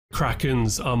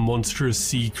Krakens are monstrous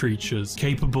sea creatures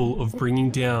capable of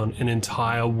bringing down an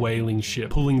entire whaling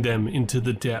ship, pulling them into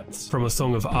the depths. From A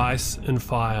Song of Ice and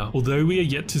Fire. Although we are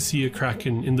yet to see a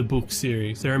Kraken in the book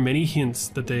series, there are many hints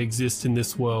that they exist in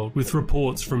this world, with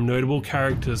reports from notable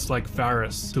characters like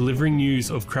Varys delivering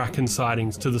news of Kraken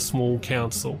sightings to the small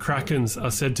council. Krakens are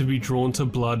said to be drawn to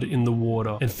blood in the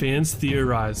water, and fans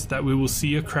theorize that we will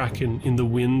see a Kraken in the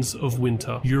Winds of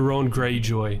Winter. Euron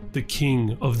Greyjoy, the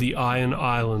king of the Iron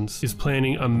Islands, is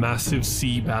planning a massive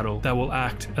sea battle that will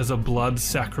act as a blood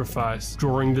sacrifice,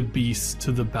 drawing the beasts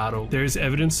to the battle. There is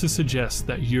evidence to suggest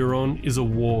that Euron is a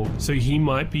warg, so he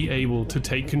might be able to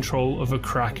take control of a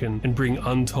Kraken and bring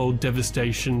untold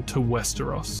devastation to Westeros.